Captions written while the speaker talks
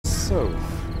So,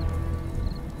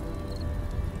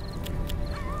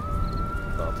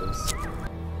 start this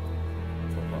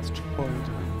last checkpoint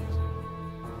and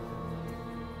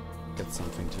get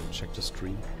something to check the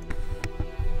stream.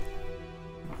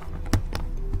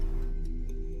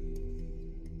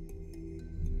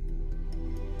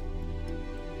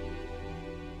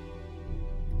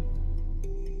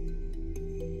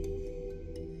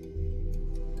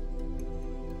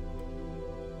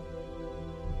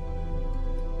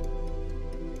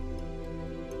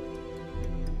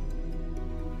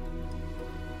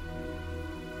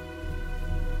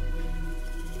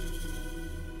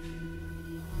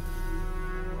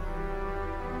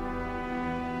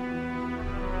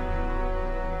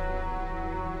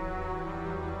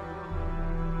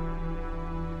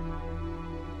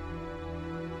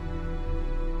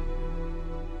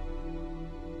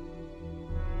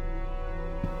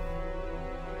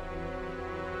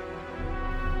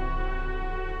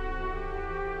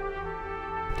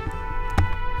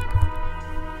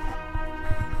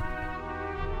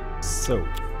 So,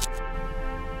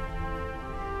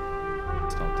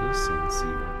 start this and see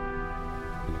what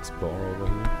we can explore over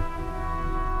here.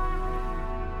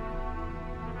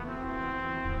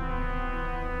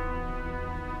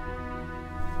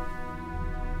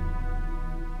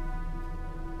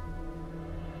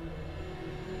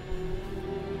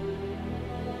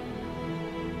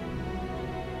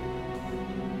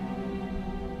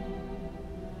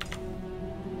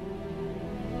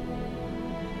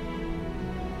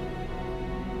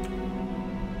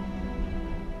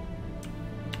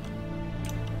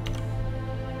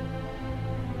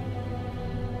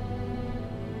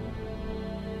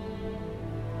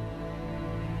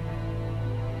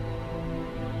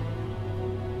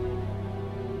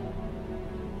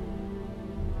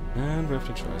 And we have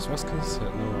the choice. Vasquez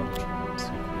had no other choice.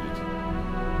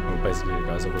 Well, basically, the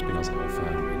guys are ripping us off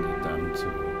and we need them to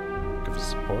give us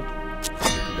support.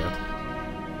 We do that.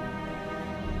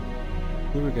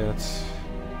 We will get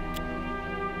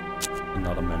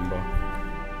another member.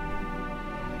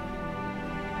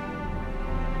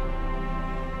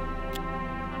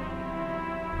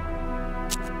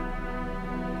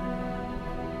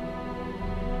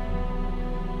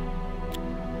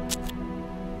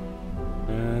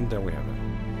 And there we have it.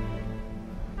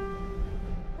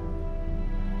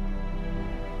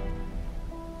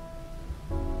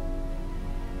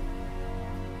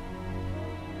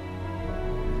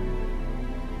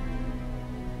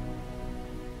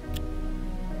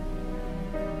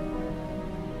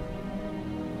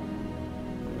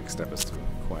 The next step is to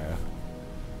acquire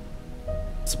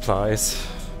supplies.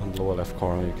 On the lower left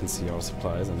corner you can see our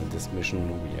supplies, and in this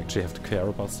mission we actually have to care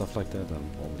about stuff like that,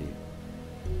 and only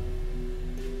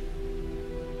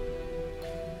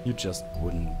you just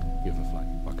wouldn't give a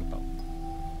flying fuck about.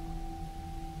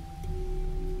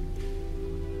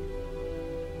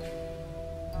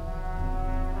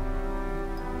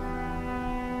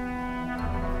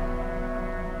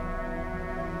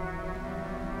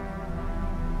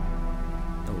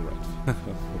 Alright,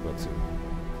 forgot to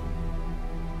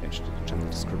change the channel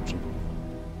description.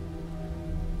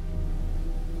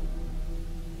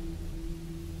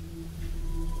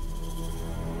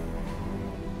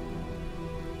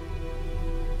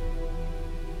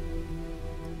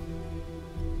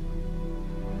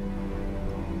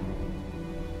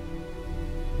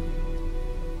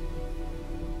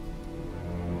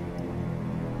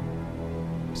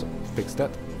 So, fix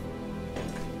that.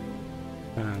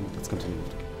 And let's continue with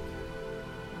the game.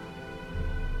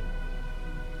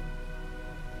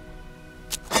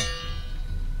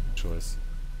 Choice.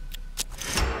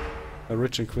 A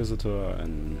rich inquisitor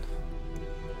and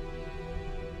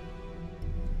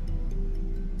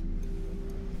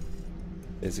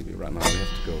basically right now we have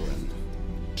to go and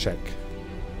check.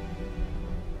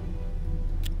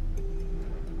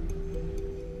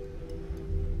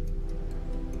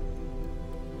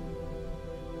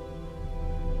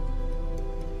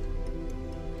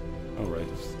 Alright,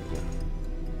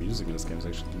 the music in this game is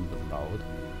actually a little bit loud.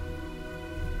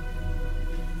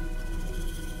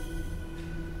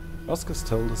 Vasquez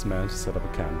told his men to set up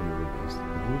a camp in the ruins. The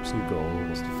group's new goal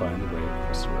was to find a way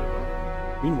across the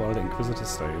river. Meanwhile, the Inquisitor's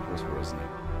state was worsening.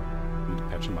 We need to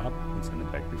patch him up and send him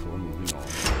back before moving on.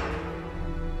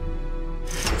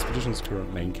 The expedition's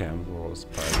current main camp where all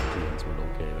supplies and clearance were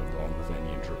located, along with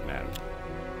any injured men.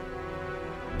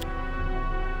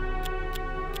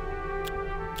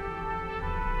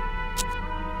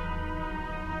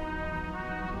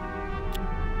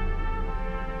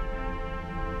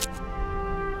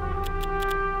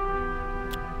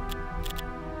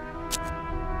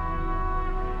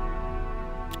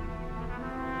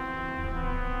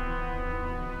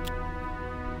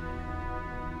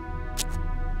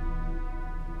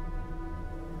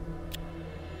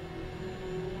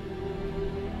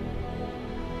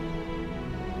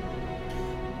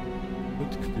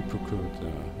 but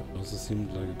it also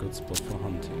seemed like a good spot for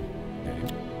hunting.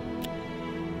 Okay.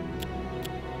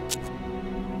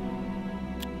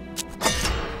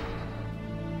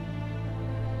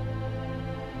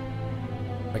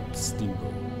 Like the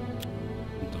steamboat.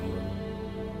 Downriver.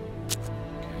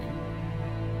 Okay.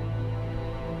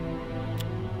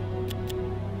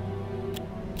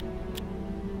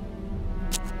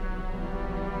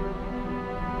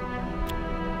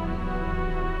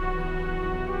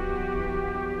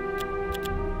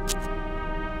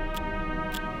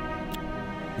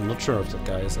 I'm not sure if that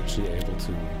guy is actually able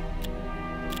to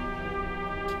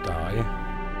die.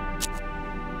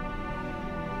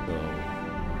 So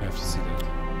I have to see that.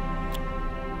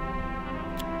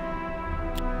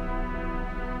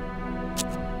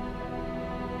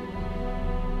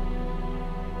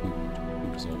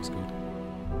 Food is always good.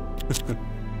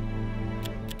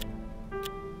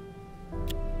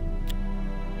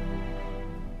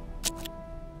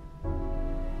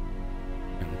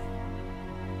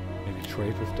 Maybe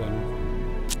trade with them.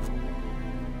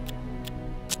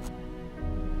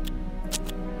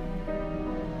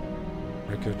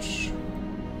 Wreckage.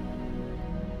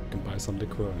 Can buy some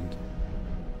liquor and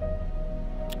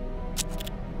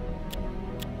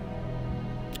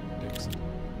exit.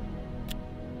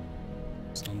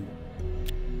 Some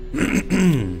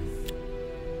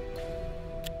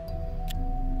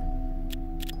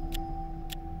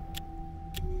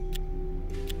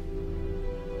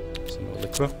more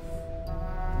liquor.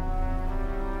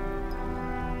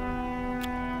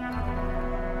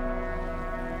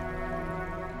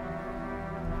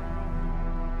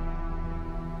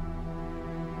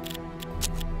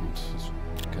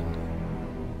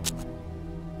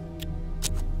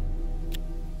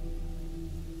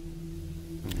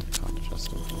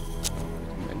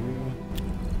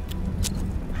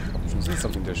 That's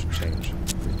something they should change.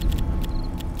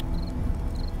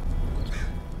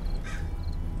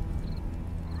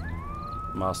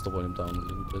 Master volume down a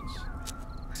little bit.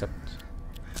 Except...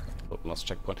 oh, lost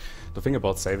checkpoint. The thing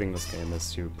about saving this game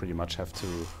is you pretty much have to...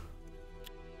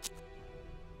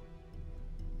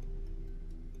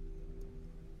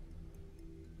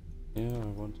 yeah, I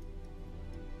want...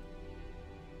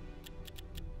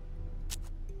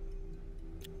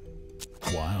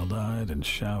 Wild-eyed and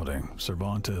shouting,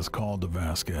 Cervantes called to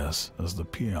Vasquez as the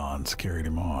peons carried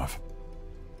him off.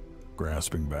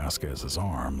 Grasping Vasquez's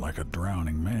arm like a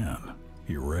drowning man,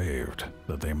 he raved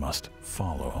that they must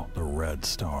follow the Red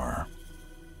Star.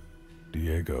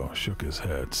 Diego shook his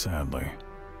head sadly.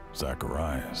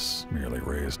 Zacharias merely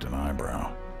raised an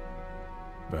eyebrow.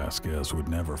 Vasquez would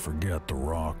never forget the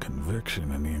raw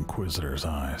conviction in the Inquisitor's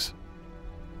eyes.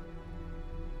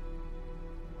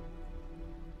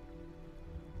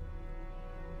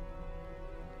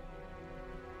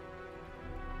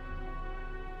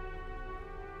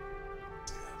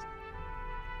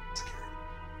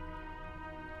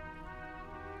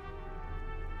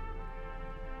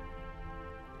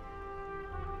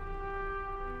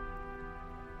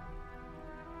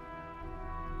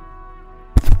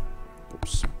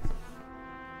 Oops.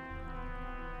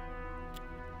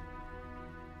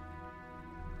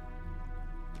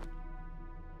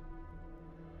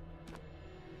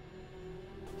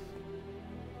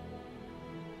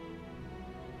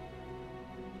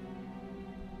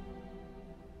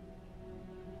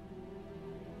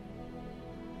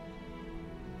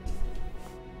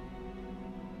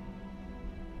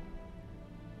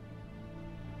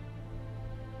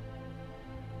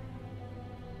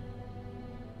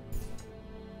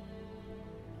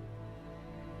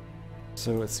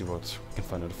 So let's see what we can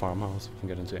find at the farmhouse. We can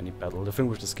get into any battle. The thing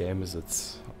with this game is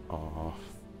it's,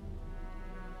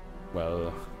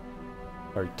 well,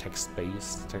 very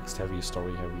text-based, text-heavy,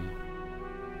 story-heavy,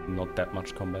 not that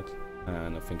much combat.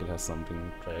 And I think it has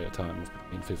something play a time of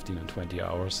between 15 and 20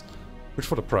 hours, which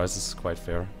for the price is quite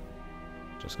fair.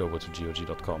 Just go over to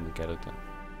GOG.com and get it, and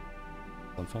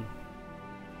some fun.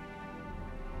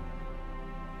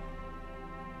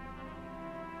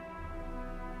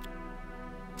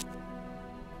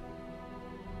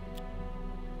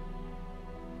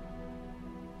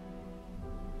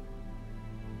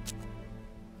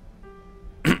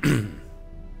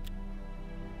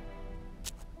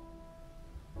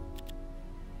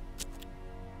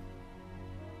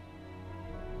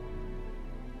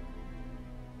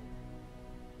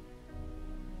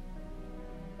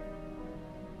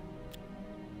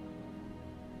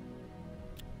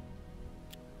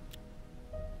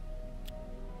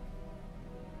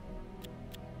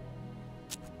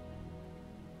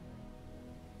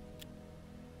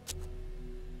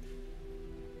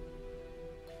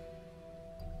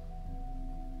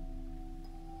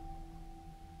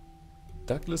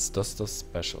 Douglas Duster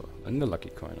Special. And the lucky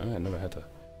coin. I never had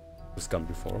this gun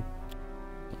before.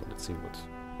 So let's see what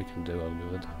we can do out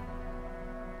of it.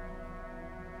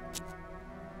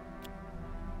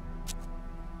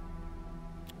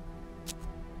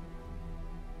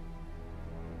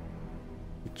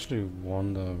 Actually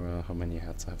wonder how many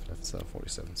heads I have left. So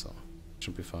 47, so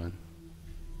should be fine.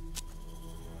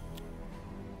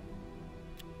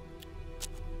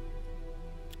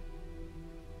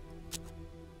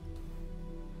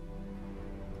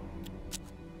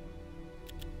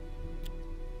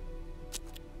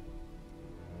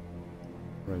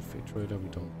 Right, Fate Trader, we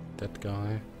don't need that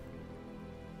guy.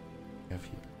 We have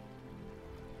here.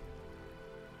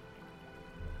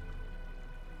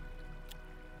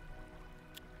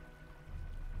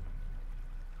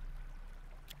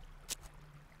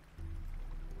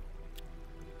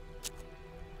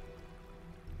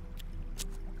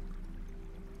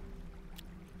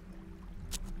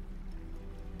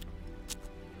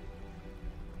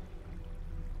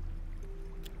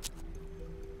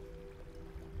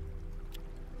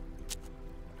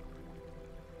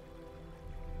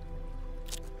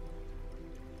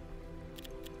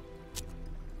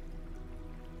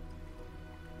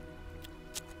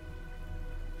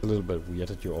 A little bit weird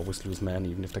that you always lose men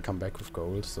even if they come back with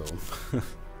gold, so yeah,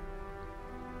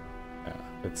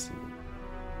 let's see.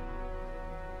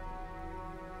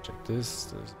 Check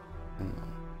this.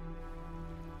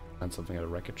 Find something at a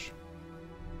wreckage.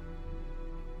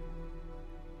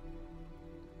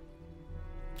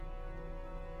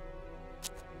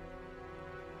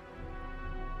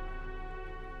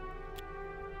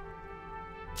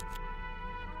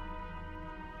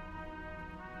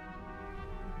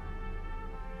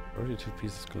 Already 2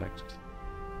 pieces collected.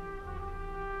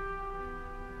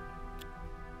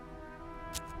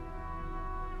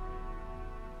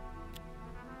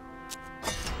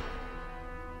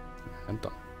 And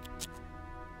done.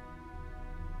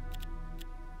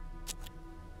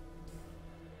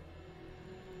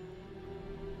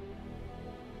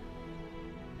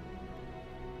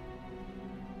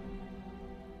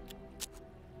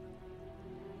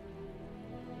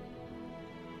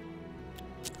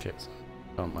 Okay, so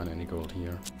can't mine any gold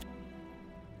here.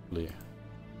 Really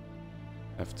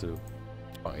have to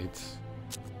fight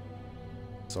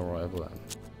Survival and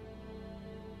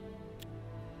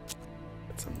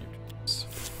get some new games.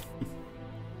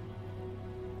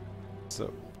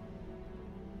 So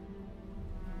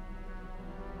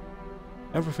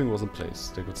everything was in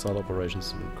place. They could start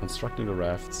operations, constructing the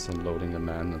rafts and loading the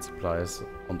men and supplies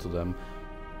onto them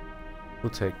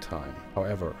would take time.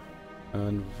 However,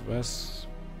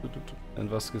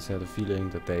 Vasquez had a feeling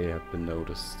that they had been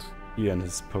noticed. He and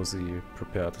his posse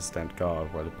prepared to stand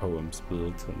guard while the poems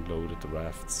built and loaded the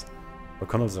rafts.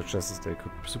 O'Connell suggested they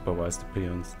could supervise the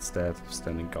peons instead of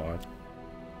standing guard.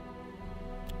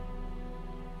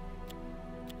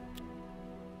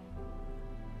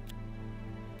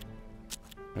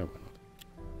 Yeah, why not?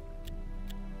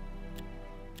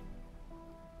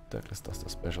 Douglas Duster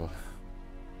Special.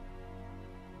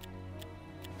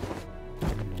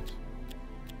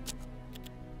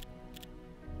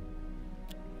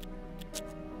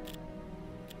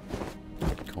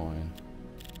 Coin.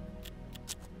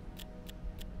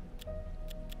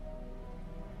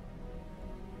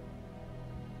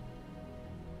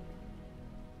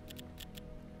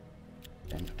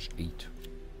 Damage 8.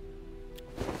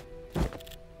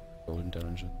 Golden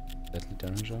Derringer. Deadly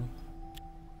Derringer.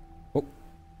 Oh!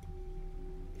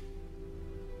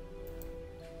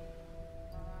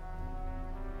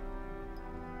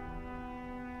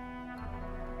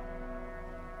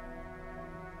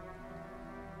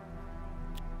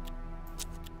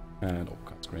 And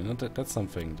card screen. And that's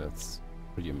something that's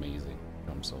pretty amazing in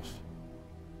terms of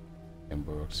game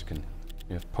works.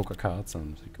 You have poker cards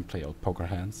and you can play out poker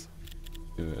hands.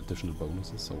 Additional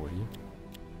bonuses over here.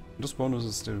 And those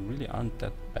bonuses still really aren't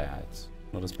that bad.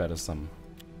 Not as bad as some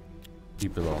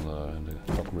people in the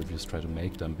poker reviews try to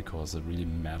make them, because it really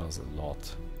matters a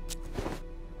lot.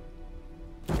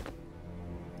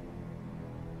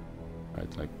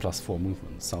 Right, like +4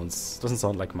 movement doesn't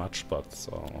sound like much, but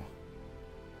so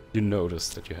you notice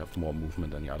that you have more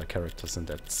movement than the other characters, and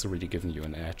that's really giving you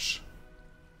an edge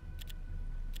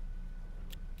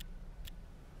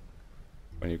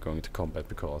when you're going to combat,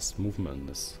 because movement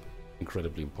is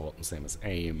incredibly important, same as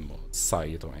aim or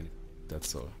sight or anything like that.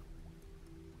 So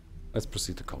let's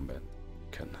proceed to combat.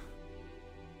 We can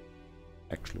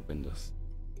actually win this.